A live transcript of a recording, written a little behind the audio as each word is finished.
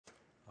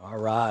All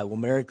right. Well,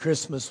 Merry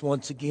Christmas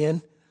once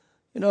again.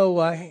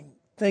 I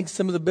think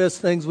some of the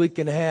best things we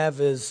can have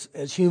as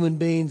human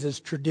beings is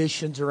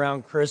traditions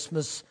around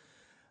Christmas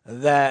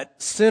that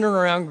center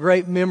around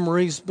great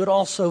memories, but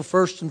also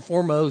first and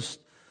foremost,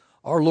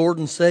 our Lord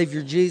and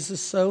Savior Jesus.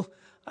 So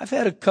I've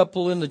had a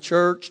couple in the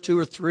church, 2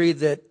 or 3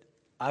 that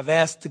I've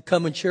asked to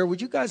come and share.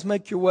 Would you guys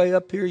make your way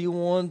up here, you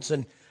ones?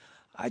 And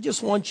I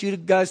just want you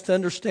guys to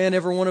understand,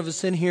 every one of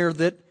us in here,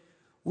 that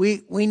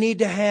we need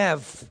to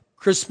have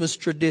Christmas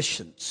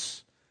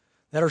traditions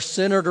that are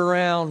centered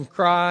around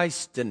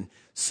Christ and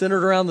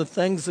centered around the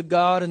things of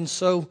God. And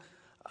so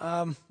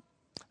I'm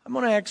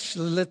going to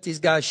actually let these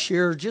guys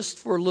share just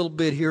for a little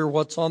bit here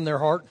what's on their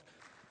heart.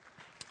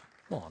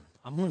 Come on,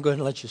 I'm going to go ahead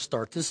and let you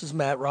start. This is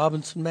Matt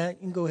Robinson. Matt, you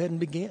can go ahead and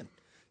begin.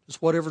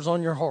 Just whatever's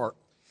on your heart.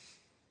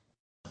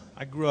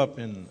 I grew up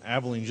in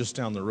Abilene, just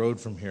down the road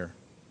from here.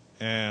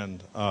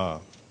 And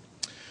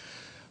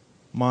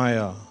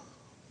my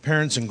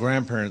parents and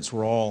grandparents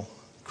were all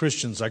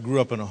Christians. I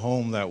grew up in a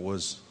home that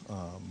was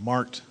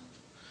marked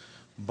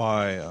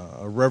by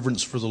a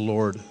reverence for the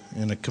Lord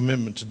and a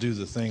commitment to do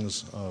the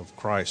things of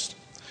Christ.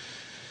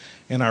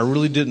 And I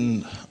really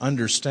didn't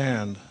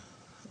understand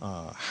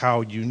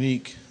how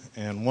unique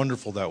and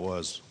wonderful that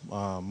was.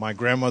 My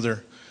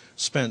grandmother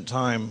spent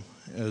time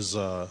as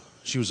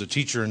she was a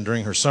teacher, and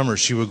during her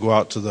summers she would go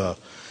out to the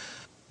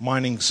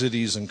mining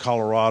cities in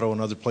Colorado and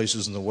other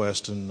places in the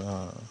West and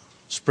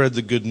spread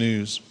the good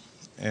news.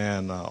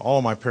 And all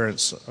of my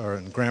parents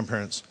and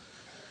grandparents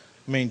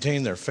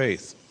maintained their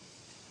faith.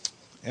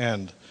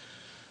 And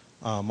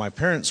my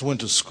parents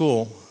went to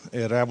school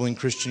at Abilene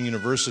Christian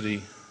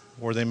University,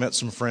 where they met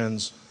some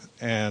friends,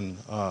 and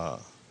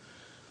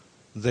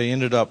they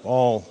ended up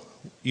all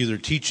either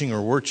teaching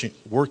or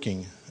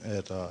working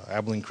at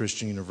Abilene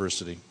Christian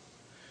University.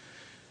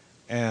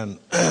 And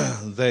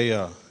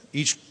they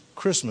each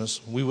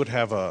Christmas we would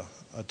have a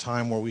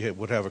time where we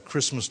would have a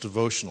Christmas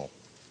devotional.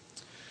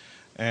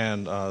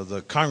 And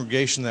the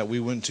congregation that we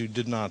went to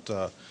did not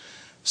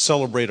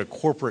celebrate a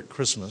corporate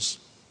Christmas.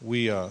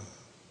 We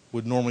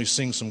would normally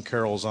sing some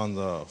carols on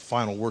the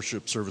final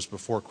worship service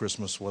before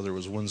Christmas, whether it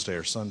was Wednesday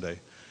or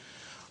Sunday.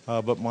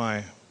 But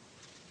my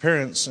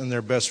parents and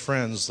their best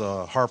friends,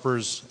 the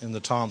Harpers and the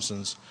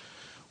Thompsons,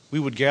 we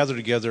would gather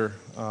together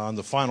on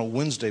the final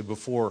Wednesday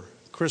before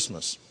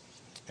Christmas,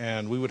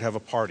 and we would have a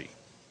party,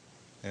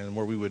 and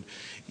where we would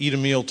eat a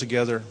meal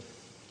together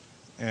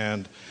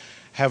and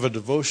have a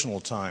devotional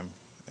time,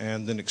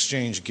 and then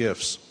exchange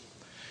gifts.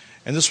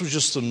 And this was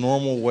just the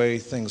normal way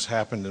things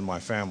happened in my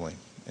family.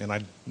 And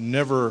I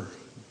never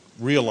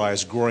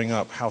realized growing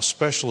up how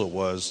special it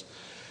was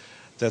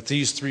that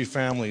these 3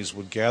 families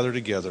would gather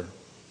together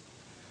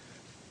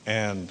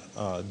and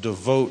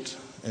devote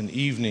an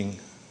evening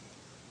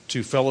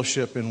to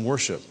fellowship and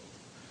worship.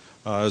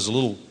 As a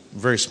little,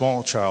 very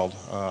small child,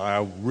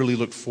 I really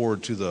looked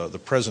forward to the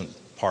present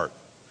part.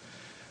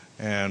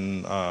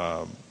 And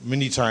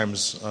many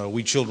times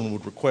we children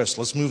would request,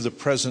 let's move the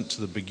present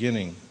to the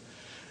beginning.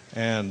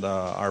 And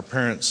our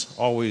parents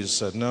always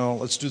said, no,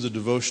 let's do the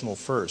devotional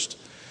first.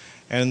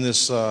 And in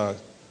this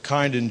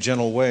kind and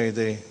gentle way,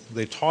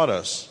 they taught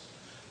us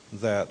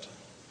that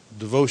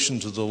devotion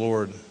to the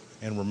Lord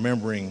and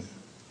remembering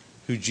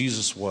who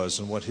Jesus was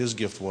and what his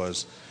gift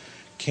was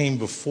came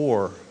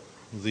before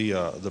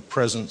the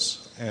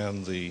presents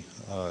and the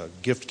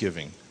gift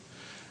giving.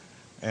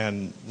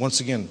 And once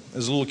again,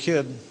 as a little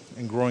kid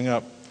and growing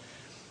up,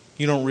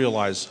 you don't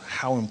realize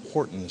how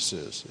important this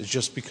is. It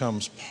just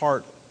becomes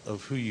part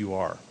of who you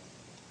are.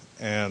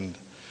 And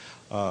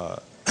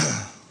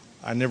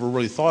I never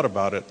really thought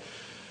about it,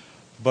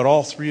 but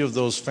all 3 of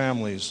those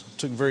families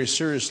took very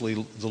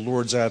seriously the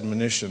Lord's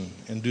admonition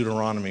in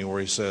Deuteronomy, where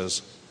he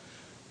says,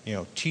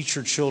 teach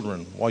your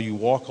children while you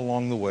walk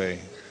along the way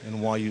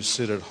and while you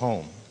sit at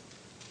home.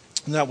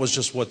 And that was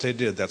just what they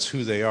did. That's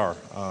who they are.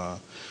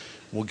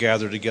 We'll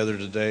gather together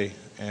today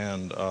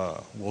and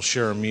we'll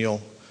share a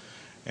meal.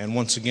 And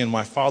once again,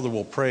 my father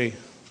will pray,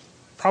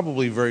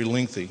 probably very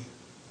lengthy,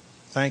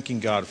 thanking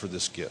God for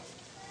this gift.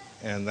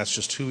 And that's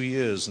just who he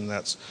is, and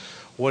that's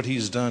what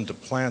he's done to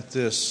plant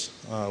this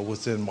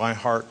within my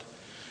heart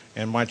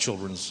and my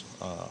children's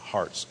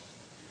hearts.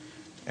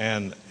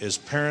 And as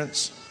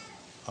parents,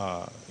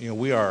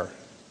 we are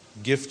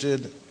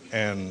gifted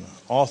and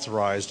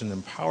authorized and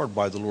empowered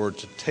by the Lord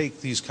to take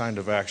these kind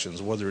of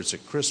actions, whether it's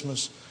at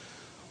Christmas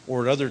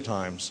or at other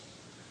times,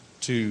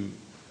 to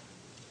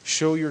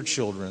show your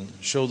children,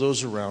 show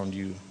those around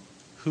you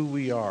who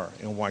we are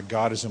and why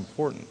God is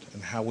important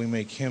and how we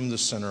make him the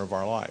center of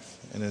our life.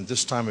 And at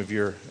this time of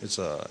year, it's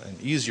an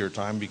easier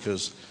time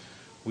because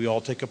we all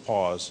take a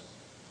pause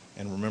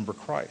and remember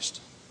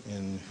Christ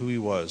and who he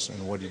was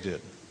and what he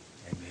did.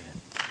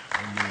 Amen.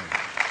 Amen.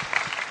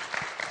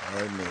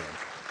 Amen.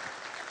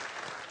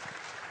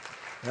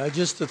 Now,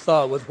 just a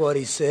thought with what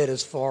he said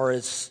as far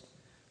as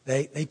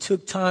they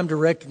took time to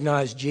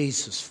recognize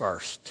Jesus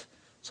first.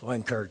 So I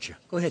encourage you.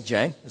 Go ahead,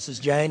 Jane. This is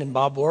Jane and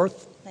Bob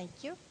Worth.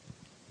 Thank you.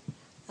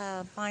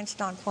 Mine's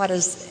not quite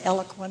as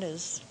eloquent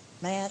as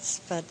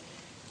Matt's, but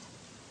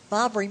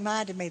Bob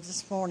reminded me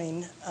this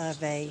morning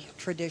of a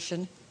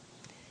tradition,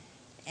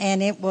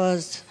 and it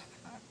was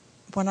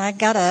when I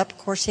got up. Of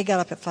course, he got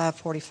up at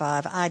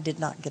 5:45. I did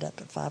not get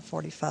up at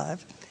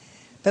 5:45.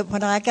 But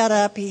when I got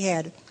up, he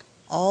had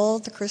all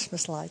the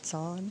Christmas lights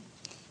on.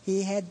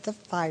 He had the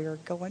fire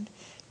going,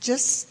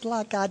 just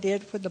like I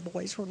did when the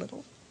boys were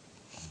little.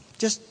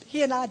 Just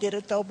he and I did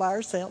it, though, by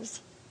ourselves.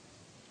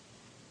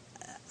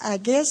 I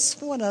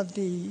guess one of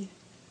the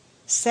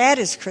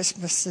saddest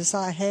Christmases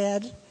I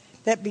had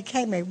that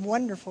became a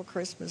wonderful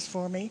Christmas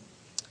for me.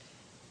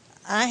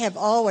 I have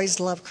always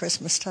loved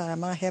Christmas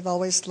time. I have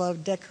always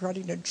loved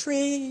decorating a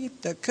tree,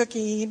 the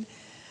cooking,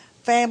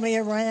 family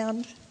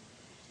around.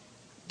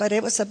 But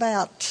it was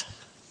about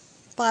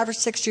 5 or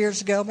 6 years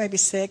ago, maybe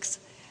 6,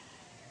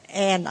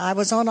 and I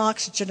was on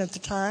oxygen at the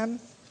time,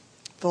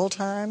 full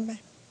time.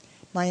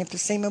 My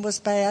emphysema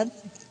was bad.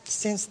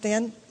 Since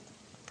then,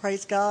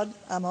 praise God,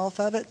 I'm off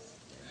of it.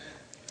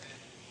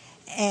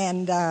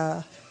 And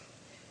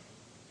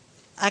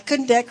I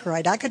couldn't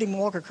decorate. I couldn't even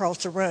walk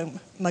across the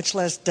room, much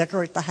less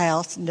decorate the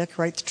house and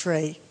decorate the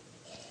tree.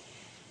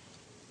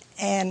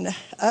 And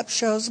up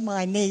shows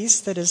my niece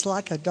that is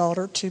like a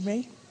daughter to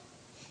me.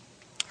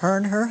 Her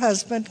and her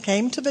husband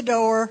came to the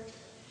door,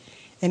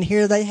 and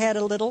here they had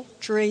a little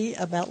tree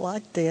about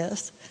like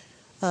this,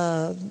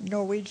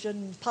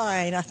 Norwegian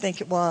pine, I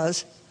think it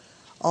was,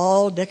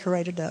 all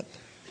decorated up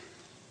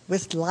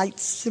with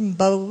lights and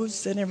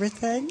bows and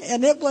everything.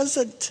 And it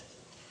wasn't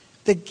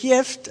the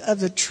gift of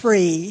the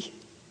tree.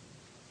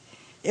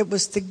 It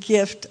was the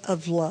gift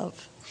of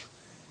love.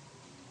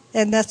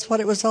 And that's what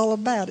it was all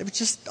about. It was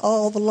just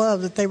all the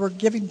love that they were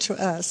giving to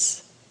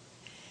us.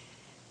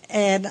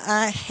 And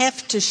I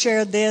have to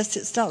share this.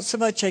 It's not so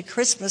much a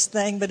Christmas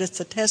thing, but it's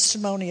a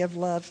testimony of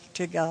love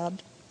to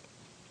God.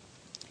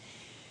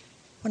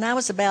 When I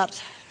was about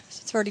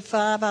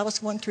 35, I was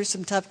going through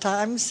some tough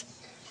times.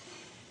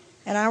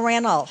 And I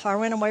ran off. I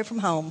ran away from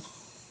home.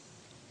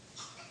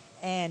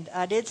 And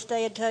I did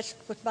stay in touch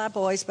with my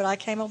boys, but I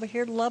came over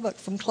here to Lubbock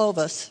from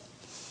Clovis.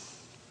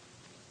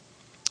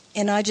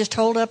 And I just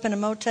holed up in a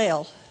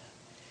motel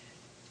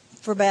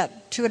for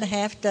about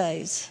 2.5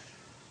 days.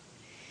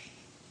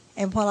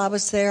 And while I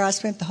was there, I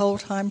spent the whole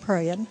time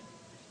praying.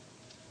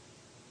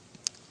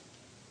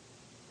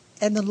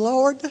 And the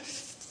Lord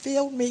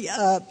filled me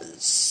up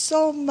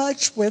so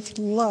much with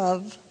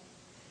love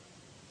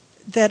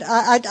that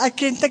I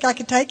didn't think I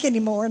could take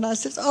anymore. And I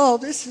said, oh,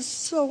 this is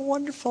so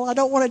wonderful. I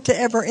don't want it to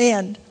ever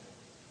end.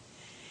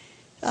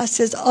 I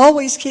says,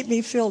 always keep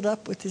me filled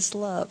up with His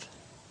love.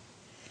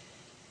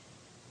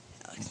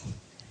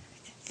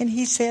 And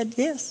He said,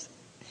 yes,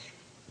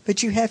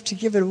 but you have to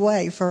give it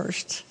away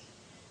first.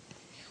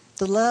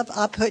 The love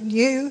I put in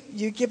you,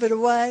 you give it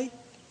away,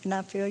 and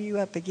I fill you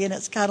up again.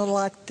 It's kind of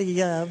like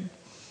the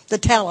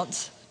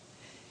talents.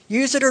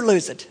 Use it or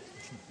lose it.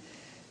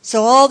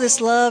 So all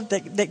this love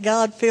that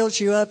God fills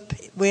you up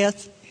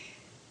with,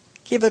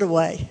 give it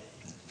away.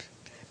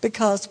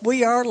 Because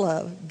we are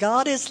love.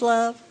 God is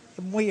love,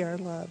 and we are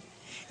love.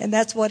 And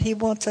that's what He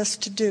wants us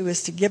to do,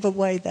 is to give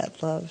away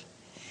that love.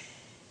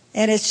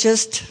 And it's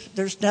just,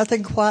 there's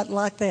nothing quite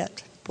like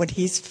that when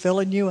He's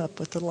filling you up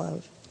with the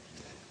love.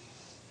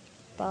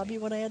 Bob, you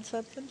want to add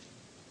something?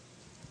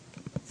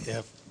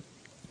 Yeah.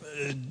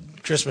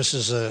 Christmas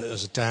is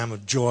a time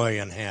of joy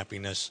and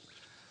happiness.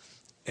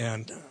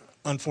 And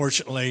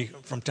unfortunately,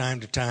 from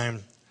time to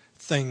time,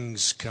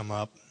 things come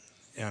up,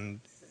 and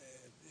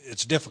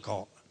it's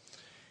difficult.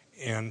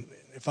 And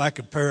if I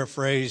could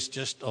paraphrase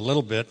just a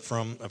little bit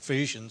from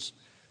Ephesians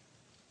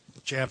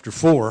chapter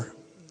 4,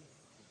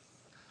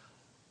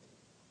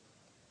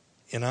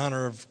 in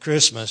honor of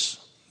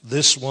Christmas,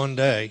 this one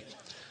day,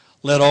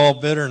 let all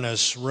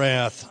bitterness,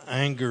 wrath,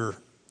 anger,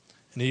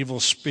 and evil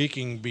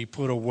speaking be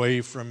put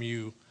away from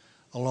you,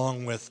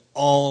 along with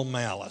all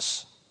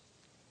malice.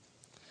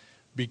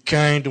 Be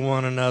kind to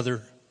one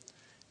another,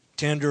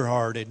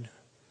 tender-hearted,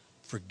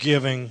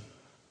 forgiving,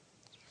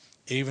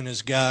 even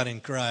as God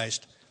in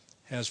Christ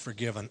has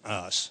forgiven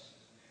us.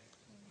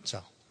 So.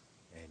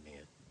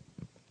 Amen.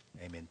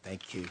 Amen.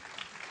 Thank you.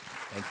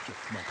 Thank you.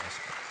 Come on,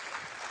 Pastor.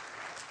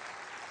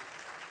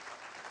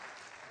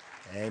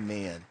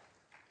 Amen.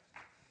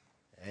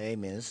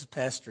 Amen. This is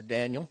Pastor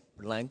Daniel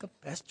Berlanga.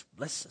 Pastor,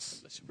 bless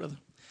us. Bless you, brother.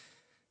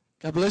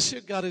 God bless you.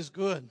 God is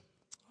good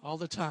all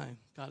the time.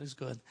 God is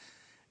good.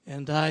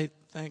 And I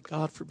thank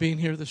God for being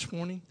here this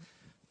morning.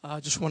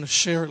 I just want to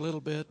share a little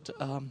bit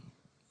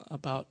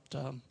about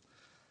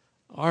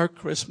our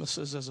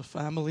Christmases as a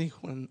family.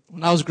 When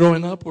I was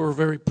growing up, we were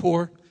very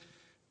poor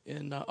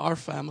in our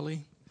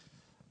family.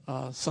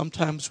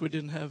 Sometimes we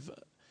didn't have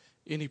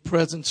any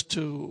presents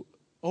to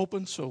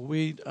open, so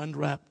we'd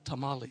unwrap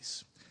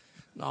tamales.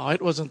 No,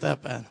 it wasn't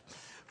that bad.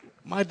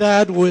 My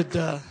dad would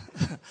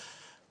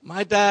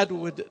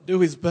do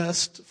his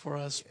best for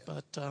us,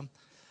 but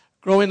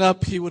growing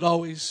up, he would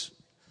always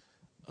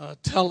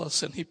tell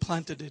us, and he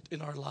planted it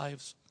in our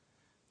lives,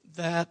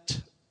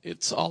 that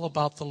it's all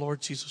about the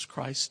Lord Jesus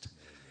Christ.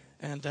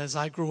 And as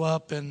I grew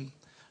up and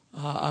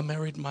I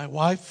married my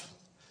wife,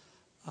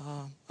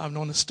 I've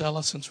known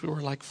Estella since we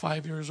were like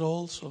 5 years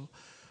old, so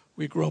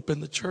we grew up in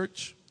the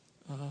church.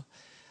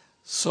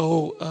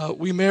 So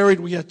we married,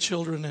 we had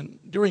children, and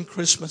during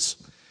Christmas,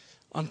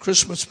 on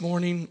Christmas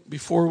morning,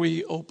 before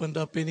we opened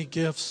up any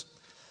gifts,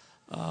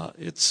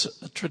 it's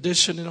a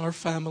tradition in our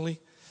family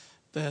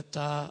that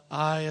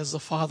I, as the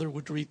father,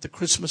 would read the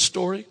Christmas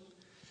story.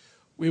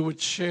 We would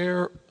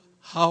share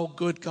how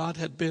good God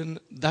had been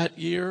that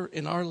year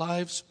in our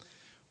lives.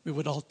 We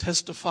would all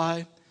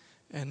testify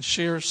and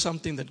share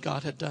something that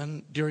God had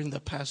done during the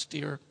past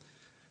year,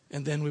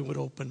 and then we would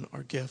open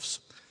our gifts.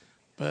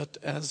 But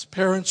as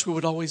parents, we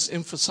would always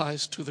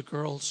emphasize to the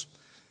girls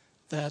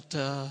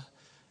that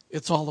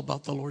it's all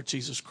about the Lord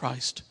Jesus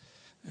Christ.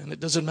 And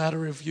it doesn't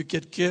matter if you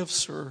get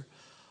gifts or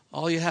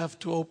all you have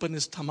to open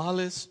is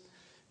tamales.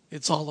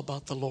 It's all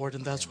about the Lord,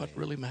 and that's what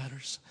really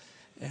matters.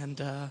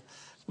 And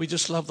we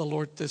just love the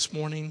Lord this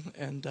morning,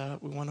 and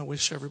we want to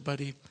wish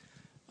everybody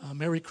a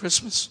Merry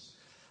Christmas.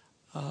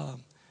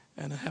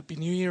 And a Happy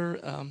New Year,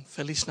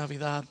 Feliz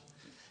Navidad,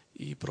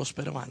 y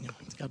Prospero Año.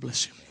 God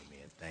bless you.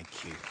 Amen.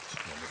 Thank you.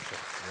 Wonderful.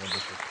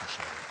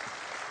 Wonderful.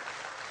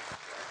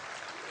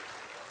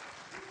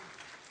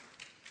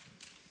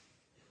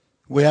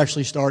 We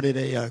actually started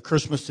a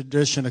Christmas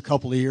tradition a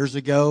couple of years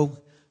ago,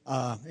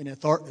 and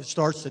it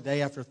starts the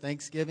day after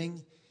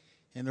Thanksgiving.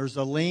 And there's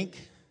a link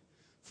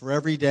for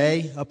every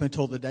day up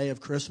until the day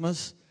of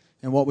Christmas.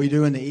 And what we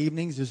do in the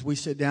evenings is we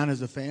sit down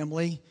as a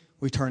family,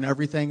 we turn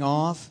everything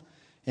off,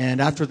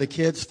 and after the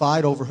kids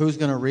fight over who's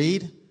going to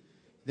read,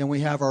 then we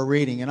have our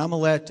reading. And I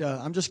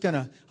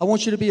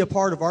want you to be a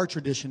part of our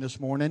tradition this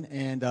morning,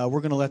 and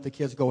we're going to let the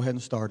kids go ahead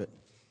and start it.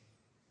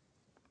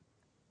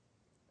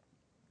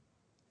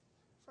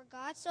 For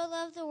God so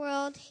loved the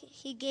world,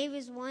 he gave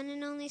his one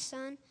and only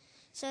Son,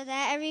 so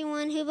that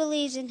everyone who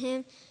believes in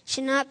him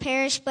should not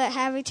perish but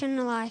have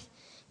eternal life.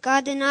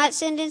 God did not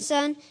send his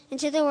Son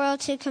into the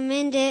world to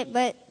commend it,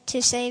 but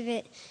to save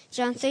it.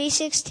 John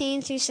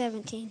 3:16 through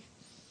 17.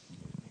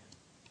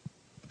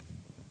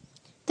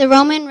 The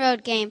Roman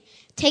Road Game.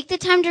 Take the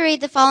time to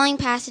read the following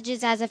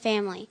passages as a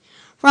family.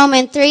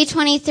 Romans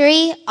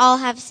 3:23, all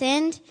have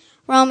sinned.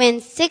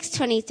 Romans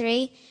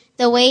 6:23,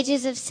 the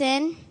wages of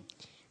sin.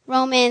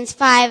 Romans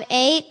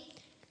 5:8,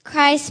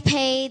 Christ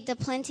paid the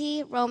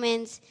plenty.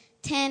 Romans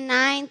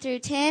 10:9 through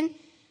 10,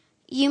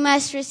 you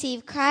must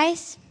receive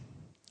Christ.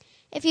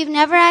 If you've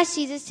never asked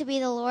Jesus to be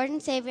the Lord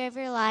and Savior of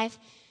your life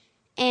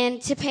and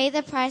to pay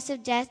the price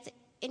of death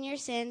in your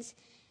sins,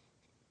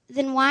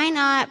 then why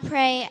not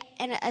pray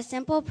a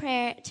simple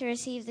prayer to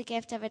receive the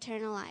gift of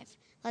eternal life?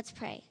 Let's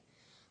pray.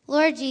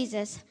 Lord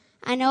Jesus,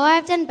 I know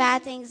I've done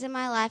bad things in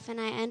my life,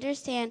 and I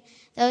understand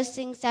those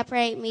things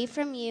separate me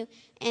from you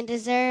and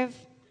deserve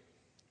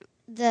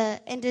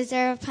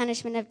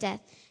punishment of death.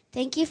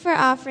 Thank you for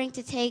offering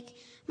to take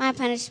my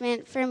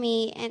punishment for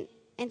me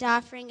and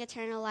offering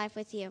eternal life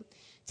with you.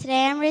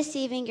 Today I'm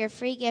receiving your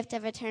free gift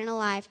of eternal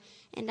life,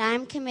 and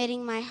I'm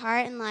committing my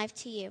heart and life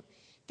to you.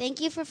 Thank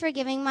you for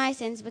forgiving my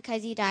sins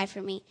because you died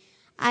for me.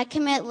 I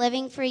commit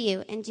living for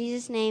you. In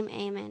Jesus' name,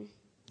 amen.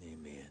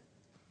 Amen.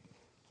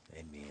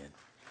 Amen.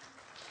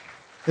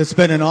 It's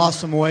been an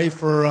awesome way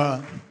for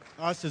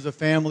us as a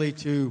family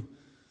to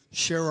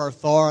share our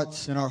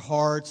thoughts and our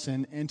hearts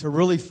and to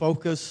really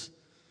focus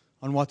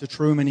on what the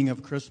true meaning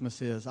of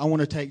Christmas is. I want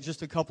to take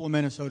just a couple of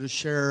minutes, though, to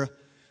share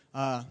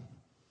a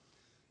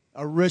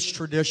rich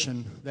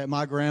tradition that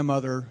my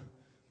grandmother,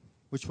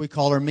 which we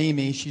call her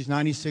Mimi, she's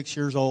 96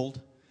 years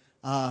old,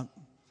 the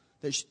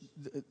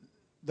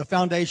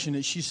foundation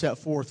that she set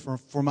forth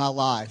for my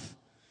life.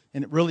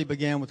 And it really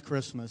began with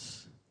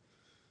Christmas.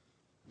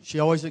 She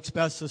always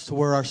expects us to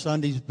wear our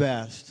Sundays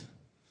best.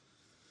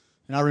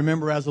 And I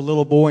remember as a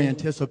little boy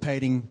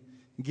anticipating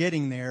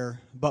getting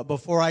there, but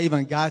before I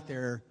even got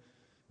there,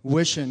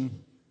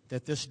 wishing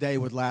that this day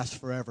would last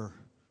forever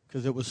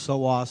because it was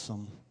so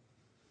awesome.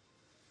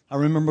 I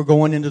remember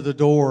going into the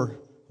door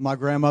of my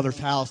grandmother's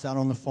house out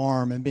on the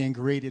farm and being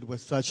greeted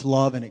with such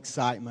love and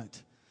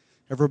excitement.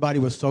 Everybody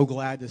was so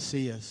glad to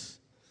see us.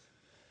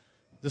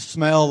 The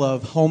smell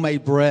of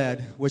homemade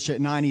bread, which at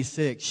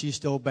 96 she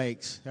still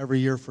bakes every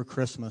year for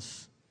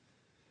Christmas.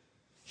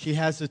 She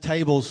has the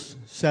tables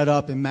set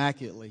up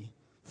immaculately.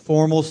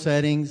 Formal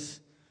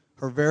settings,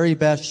 her very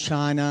best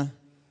china,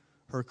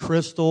 her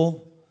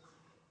crystal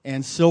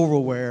and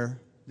silverware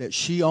that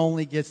she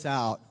only gets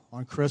out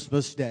on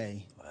Christmas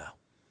Day. Wow.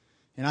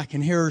 And I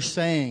can hear her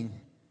saying,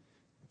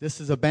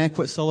 this is a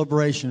banquet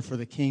celebration for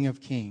the King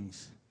of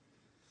Kings.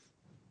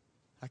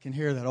 I can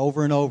hear that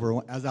over and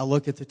over as I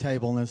look at the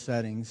table in the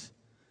settings.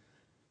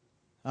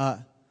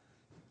 A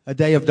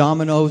day of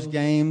dominoes,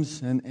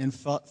 games, and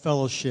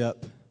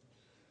fellowship.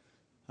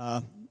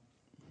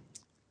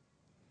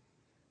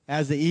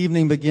 As the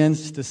evening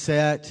begins to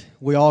set,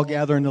 we all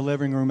gather in the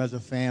living room as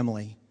a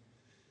family.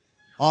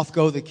 Off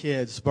go the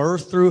kids,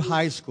 birth through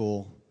high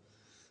school.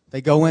 They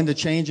go in to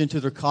change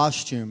into their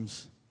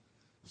costumes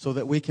so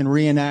that we can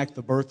reenact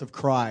the birth of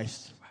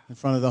Christ in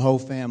front of the whole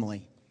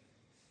family.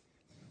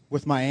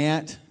 With my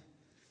aunt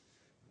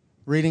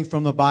reading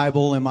from the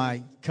Bible and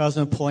my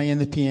cousin playing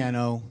the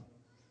piano,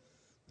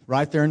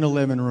 right there in the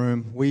living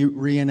room, we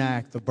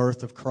reenact the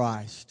birth of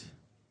Christ.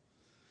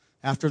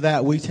 After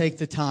that, we take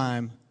the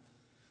time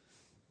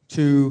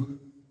to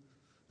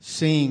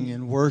sing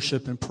and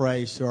worship and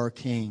praise to our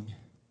King.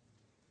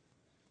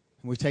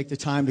 And we take the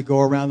time to go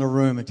around the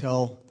room and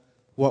tell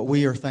what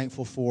we are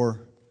thankful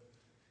for.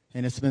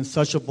 And it's been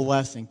such a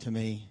blessing to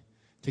me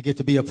to get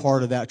to be a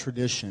part of that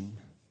tradition.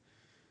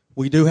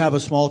 We do have a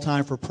small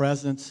time for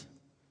presents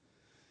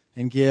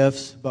and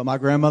gifts, but my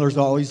grandmother's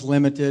always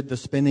limited the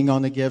spending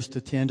on the gifts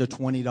to $10 to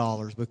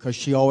 $20 because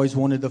she always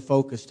wanted the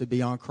focus to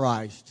be on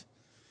Christ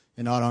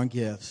and not on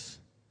gifts.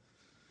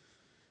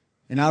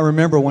 And I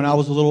remember when I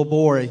was a little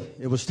boy,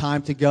 it was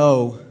time to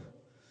go.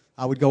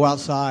 I would go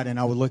outside and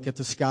I would look at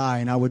the sky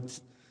and I would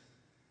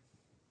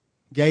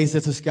gaze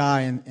at the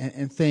sky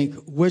and think,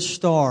 which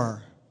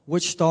star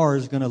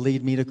is going to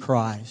lead me to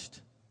Christ?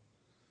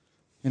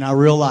 And I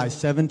realized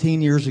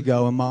 17 years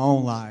ago in my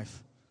own life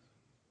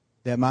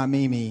that my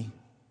Mimi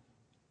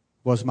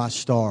was my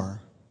star.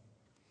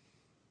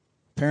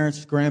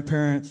 Parents,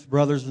 grandparents,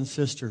 brothers and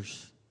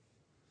sisters,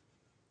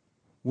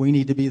 we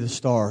need to be the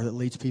star that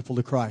leads people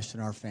to Christ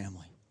in our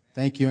family.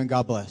 Thank you and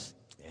God bless.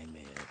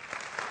 Amen.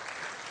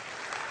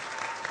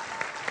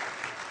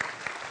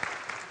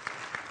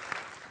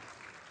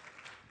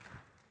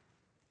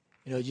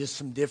 You know, just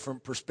some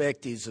different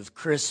perspectives of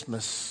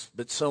Christmas,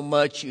 but so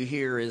much you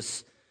hear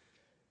is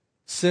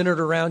centered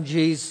around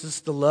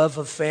Jesus, the love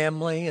of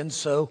family, and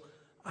so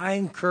I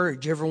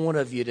encourage every one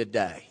of you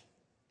today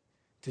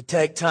to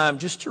take time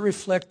just to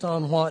reflect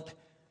on what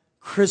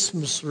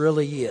Christmas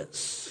really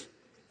is.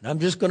 And I'm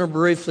just going to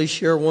briefly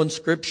share one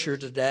scripture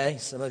today.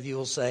 Some of you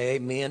will say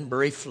amen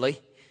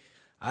briefly.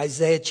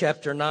 Isaiah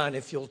chapter 9,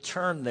 if you'll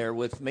turn there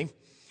with me.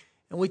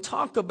 And we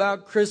talk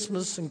about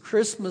Christmas, and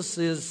Christmas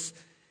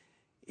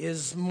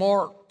is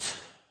marked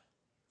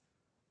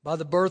by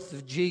the birth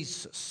of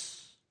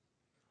Jesus,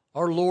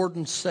 our Lord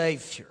and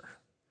Savior.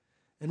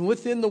 And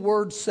within the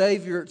word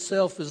Savior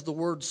itself is the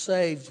word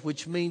saved,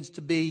 which means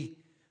to be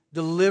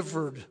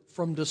delivered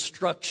from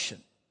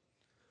destruction.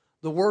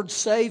 The word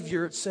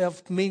Savior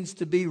itself means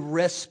to be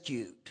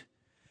rescued.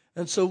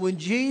 And so when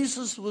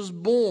Jesus was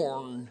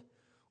born,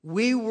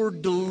 we were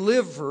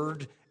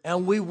delivered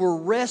and we were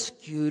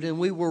rescued, and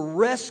we were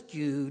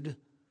rescued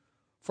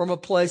from a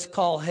place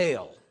called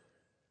hell.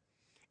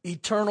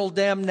 Eternal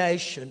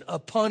damnation, a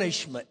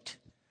punishment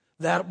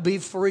that'll be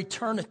for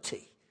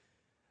eternity.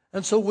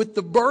 And so with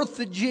the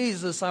birth of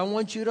Jesus, I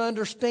want you to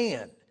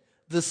understand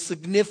the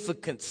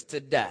significance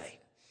today.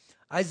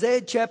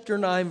 Isaiah chapter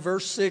 9,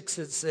 verse 6,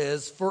 it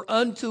says, "For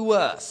unto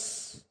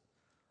us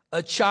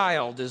a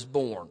child is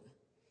born.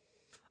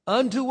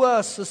 Unto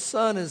us a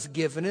son is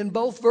given." In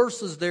both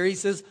verses there he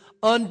says,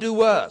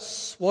 unto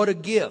us. What a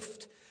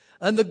gift.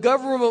 "And the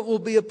government will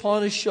be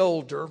upon his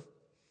shoulder,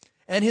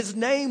 and his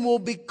name will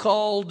be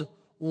called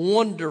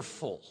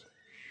Wonderful,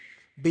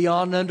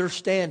 Beyond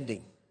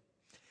Understanding.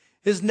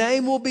 His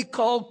name will be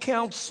called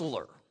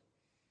Counselor,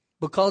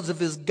 because of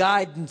his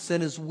guidance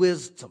and his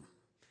wisdom.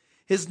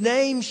 His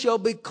name shall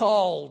be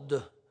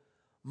called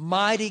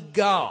Mighty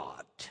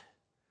God,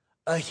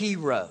 a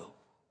hero,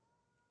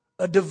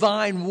 a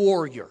divine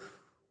warrior.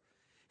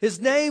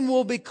 His name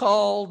will be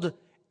called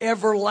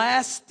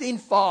Everlasting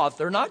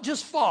Father." Not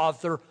just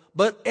Father,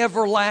 but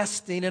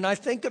everlasting. And I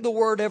think of the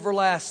word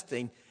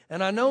everlasting.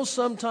 And I know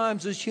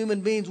sometimes as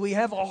human beings we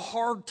have a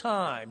hard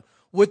time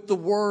with the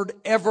word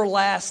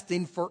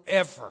everlasting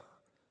forever.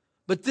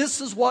 But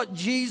this is what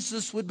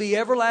Jesus would be: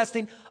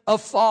 everlasting, a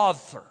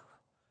Father.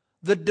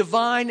 The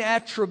divine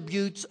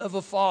attributes of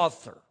a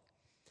father.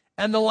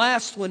 And the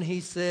last one, he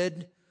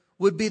said,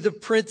 would be the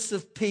Prince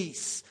of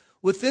Peace.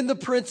 Within the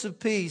Prince of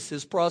Peace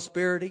is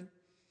prosperity.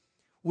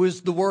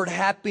 Was the word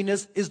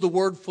happiness, is the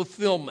word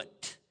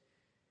fulfillment.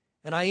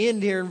 And I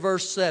end here in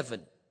verse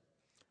 7.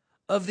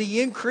 "Of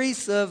the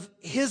increase of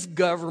his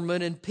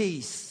government and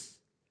peace,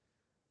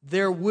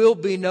 there will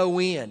be no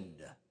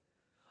end.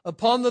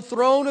 Upon the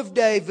throne of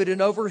David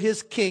and over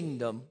his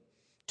kingdom,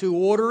 to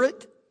order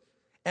it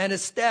and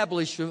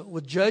establish it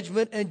with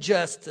judgment and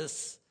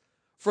justice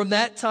from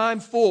that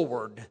time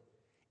forward,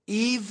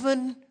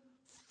 even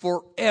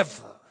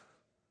forever."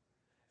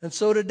 And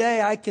so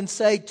today I can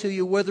say to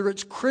you, whether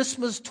it's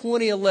Christmas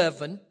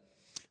 2011,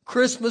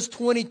 Christmas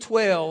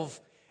 2012,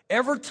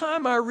 every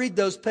time I read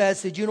those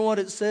passages, you know what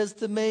it says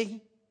to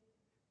me?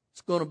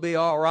 It's going to be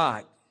all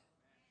right.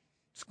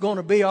 It's going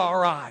to be all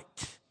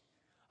right.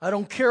 I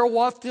don't care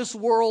what this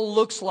world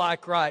looks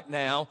like right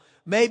now.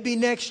 Maybe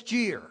next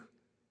year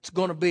it's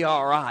going to be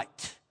all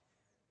right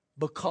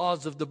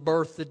because of the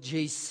birth of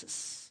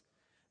Jesus.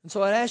 And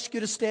so I'd ask you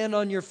to stand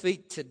on your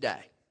feet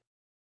today.